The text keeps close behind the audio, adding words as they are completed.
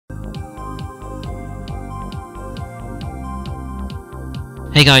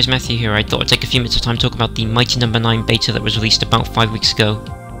Hey guys, Matthew here. I thought I'd take a few minutes of time to talk about the Mighty No. 9 beta that was released about 5 weeks ago.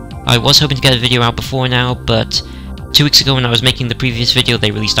 I was hoping to get a video out before now, but 2 weeks ago when I was making the previous video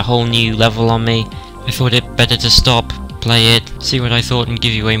they released a whole new level on me. I thought it better to stop, play it, see what I thought and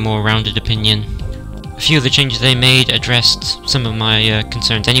give you a more rounded opinion. A few of the changes they made addressed some of my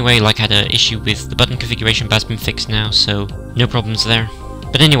concerns anyway, like I had an issue with the button configuration, but that's been fixed now, so no problems there.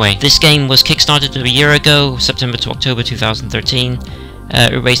 But anyway, this game was kickstarted a year ago, September to October 2013.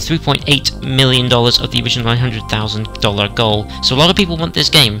 It raised $3.8 million of the original $900,000 goal. So a lot of people want this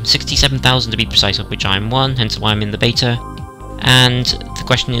game, 67,000 to be precise, of which I'm one, hence why I'm in the beta. And the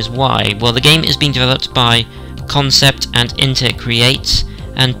question is why? Well, the game is being developed by Concept and Inter Create,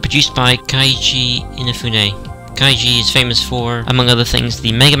 and produced by Keiji Inafune. Keiji is famous for, among other things,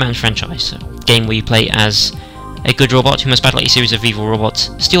 the Mega Man franchise, a game where you play as a good robot who must battle a series of evil robots,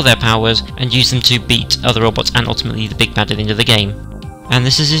 steal their powers, and use them to beat other robots and ultimately the big bad at the end of the game. And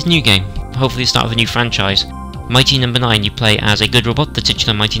this is his new game, hopefully the start of a new franchise. Mighty No. 9, you play as a good robot, the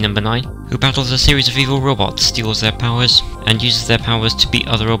titular Mighty No. 9, who battles a series of evil robots, steals their powers, and uses their powers to beat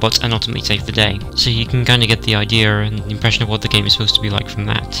other robots and ultimately save the day. So you can kinda get the idea and the impression of what the game is supposed to be like from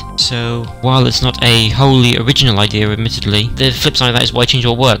that. So, while it's not a wholly original idea, admittedly, the flip side of that is why Change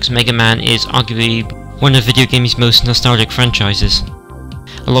All works. Mega Man is arguably one of video games' most nostalgic franchises.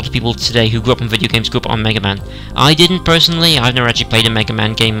 A lot of people today who grew up on video games grew up on Mega Man. I didn't personally. I've never actually played a Mega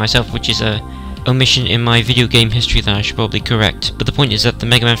Man game myself, which is a omission in my video game history that I should probably correct. But the point is that the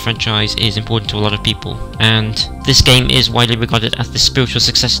Mega Man franchise is important to a lot of people, and this game is widely regarded as the spiritual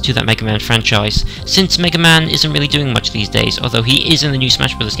successor to that Mega Man franchise, since Mega Man isn't really doing much these days, although he is in the new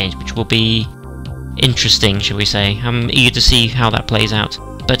Smash Bros. Games, which will be interesting, shall we say. I'm eager to see how that plays out.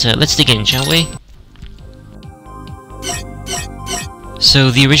 But let's dig in, shall we?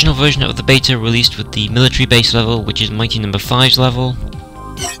 So the original version of the beta released with the military base level, which is Mighty No. 5's level,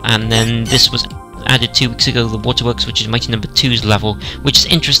 and then this was added 2 weeks ago, the Waterworks, which is Mighty No. 2's level, which is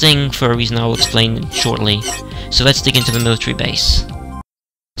interesting for a reason I will explain shortly. So let's dig into the military base.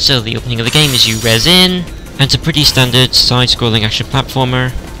 So the opening of the game is you res in, and it's a pretty standard side-scrolling action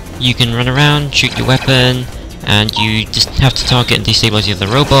platformer. You can run around, shoot your weapon, and you just have to target and destabilize the other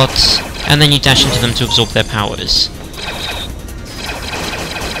robots, and then you dash into them to absorb their powers.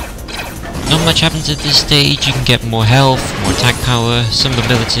 Not much happens at this stage. You can get more health, more attack power, some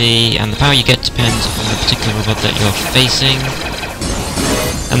mobility, and the power you get depends on the particular robot that you're facing.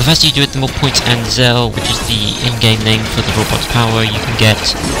 And the faster you do it, the more points and Zell, which is the in-game name for the robot's power, you can get.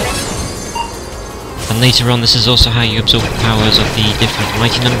 And later on, this is also how you absorb the powers of the different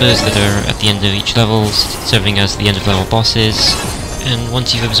mighty numbers that are at the end of each level, serving as the end-of-level bosses. And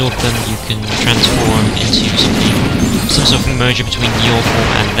once you've absorbed them, you can transform into some sort of merger between your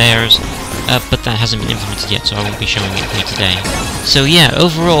form and theirs. But that hasn't been implemented yet, so I won't be showing it here today. So yeah,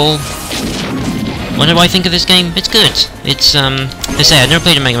 overall, what do I think of this game? It's good. It's, they say I've never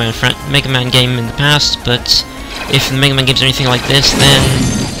played a Mega Man game in the past, but if the Mega Man games are anything like this, then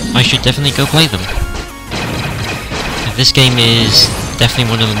I should definitely go play them. This game is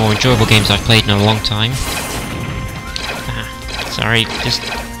definitely one of the more enjoyable games I've played in a long time. Sorry, just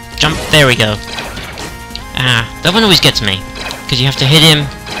jump, there we go. That one always gets me, because you have to hit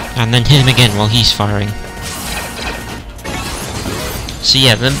him, and then hit him again while he's firing. So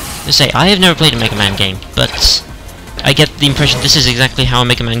yeah, let's say, I have never played a Mega Man game, but I get the impression this is exactly how a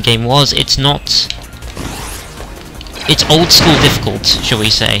Mega Man game was. It's not... It's old school difficult, shall we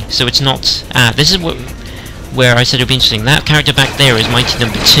say. So it's not... this is where I said it would be interesting. That character back there is Mighty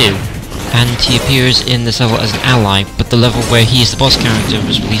No. 2, and he appears in this level as an ally, but the level where he is the boss character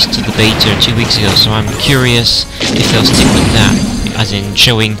was released to the beta 2 weeks ago, so I'm curious if they'll stick with that. As in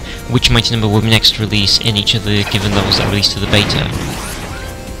showing which Mighty Number will next release in each of the given levels that are released to the beta.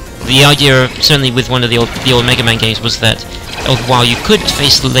 The idea, certainly with one of the old Mega Man games, was that while you could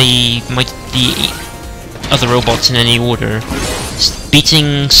face the other robots in any order,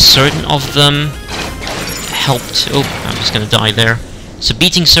 beating certain of them helped... Oh, I'm just gonna die there. So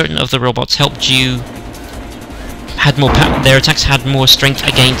beating certain of the robots helped you... had more their attacks had more strength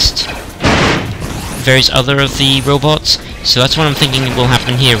against various other of the robots. So that's what I'm thinking will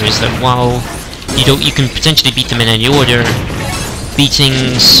happen here, is that while you can potentially beat them in any order, beating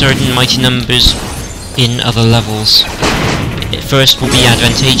certain mighty numbers in other levels first will be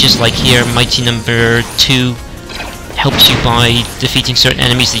advantageous, like here Mighty No. 2 helps you by defeating certain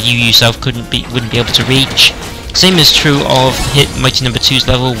enemies that you yourself wouldn't be able to reach. Same is true of Mighty No. 2's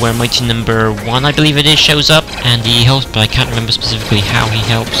level, where Mighty No. 1, I believe it is, shows up, and he helps, but I can't remember specifically how he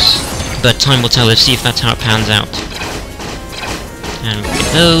helps. But time will tell, let's see if that's how it pans out. And we'll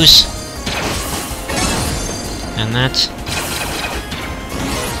get those. And that.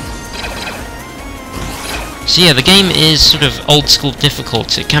 So yeah, the game is sort of old school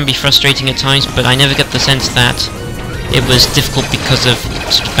difficult. It can be frustrating at times, but I never get the sense that it was difficult because of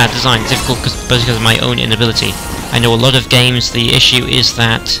sort of bad design. Difficult because of my own inability. I know a lot of games, the issue is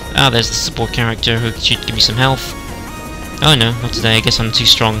that, there's the support character who should give me some health. Oh no, not today, I guess I'm too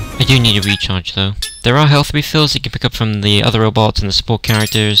strong. I do need a recharge though. There are health refills you can pick up from the other robots and the support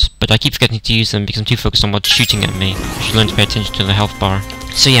characters, but I keep forgetting to use them because I'm too focused on what's shooting at me. I should learn to pay attention to the health bar.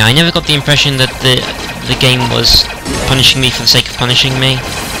 So yeah, I never got the impression that the game was punishing me for the sake of punishing me.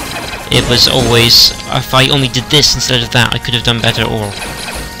 It was always, if I only did this instead of that, I could have done better, or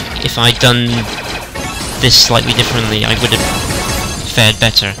if I'd done this slightly differently, I would have fared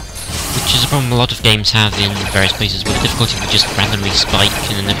better. Which is a problem a lot of games have in various places, where the difficulty will just randomly spike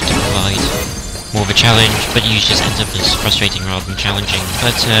and inevitably provide more of a challenge, but it usually just ends up as frustrating rather than challenging.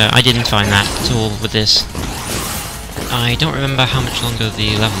 But I didn't find that at all with this. I don't remember how much longer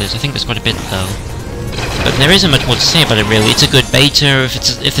the level is. I think there's quite a bit though. But there isn't much more to say about it really. It's a good beta. If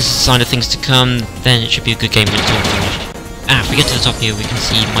this is a sign of things to come, then it should be a good game when it's all finished. If we get to the top here, we can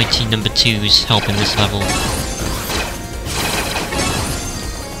see Mighty No. 2's help in this level.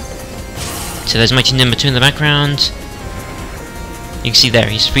 So there's Mighty No. 2 in the background. You can see there,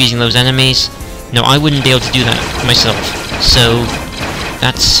 he's freezing those enemies. No, I wouldn't be able to do that myself. So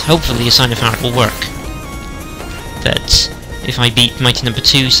that's hopefully a sign of how it will work. That if I beat Mighty No.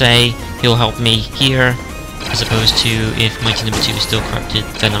 2, say, he'll help me here, as opposed to if Mighty No. 2 is still corrupted,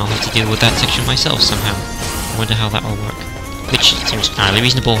 then I'll have to deal with that section myself somehow. I wonder how that will work. Which seems entirely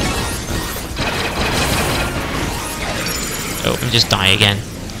reasonable. Oh, and just die again.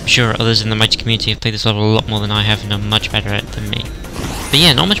 I'm sure others in the Mighty community have played this level a lot more than I have and are much better at it than me. But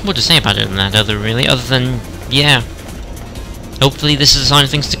yeah, not much more to say about it than that, other than, yeah, hopefully this is a sign of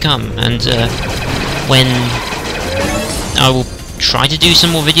things to come, and when I will try to do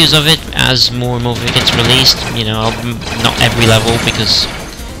some more videos of it as more and more of it gets released, you know, not every level, because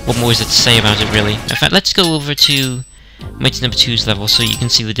what more is there to say about it really. In fact, let's go over to Mighty No. 2's level so you can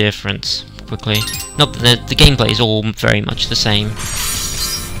see the difference quickly. Not that the gameplay is all very much the same.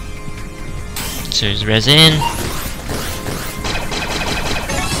 So there's res in.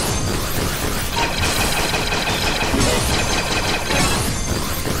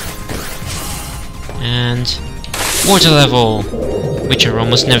 And water level, which are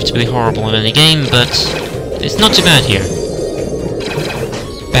almost inevitably horrible in any game, but it's not too bad here.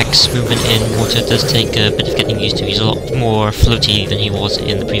 Beck's movement in water does take a bit of getting used to. He's a lot more floaty than he was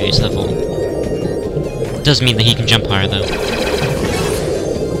in the previous level. It does mean that he can jump higher though.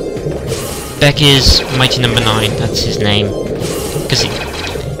 Beck is Mighty No. 9, that's his name. Because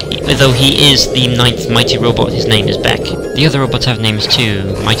though he is the 9th Mighty Robot, his name is Beck. The other robots have names too.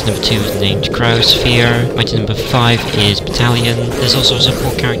 Mighty No. 2 is named Cryosphere, Mighty No. 5 is Battalion. There's also a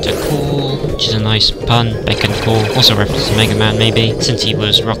support character, Cool, which is a nice pun, Beck and Cool. Also references Mega Man maybe, since he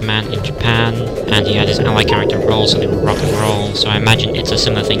was Rockman in Japan, and he had his ally character Roll, so they were rock and roll, so I imagine it's a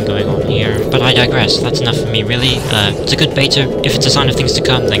similar thing going on here. But I digress, that's enough for me really. It's a good beta. If it's a sign of things to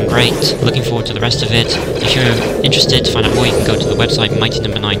come, then great. Looking forward to the rest of it. If you're interested to find out more, you can go to the website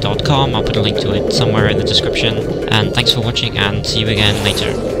mighty9.com. I'll put a link to it somewhere in the description. And thanks for watching, and see you again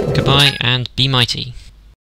later. Goodbye, and be mighty.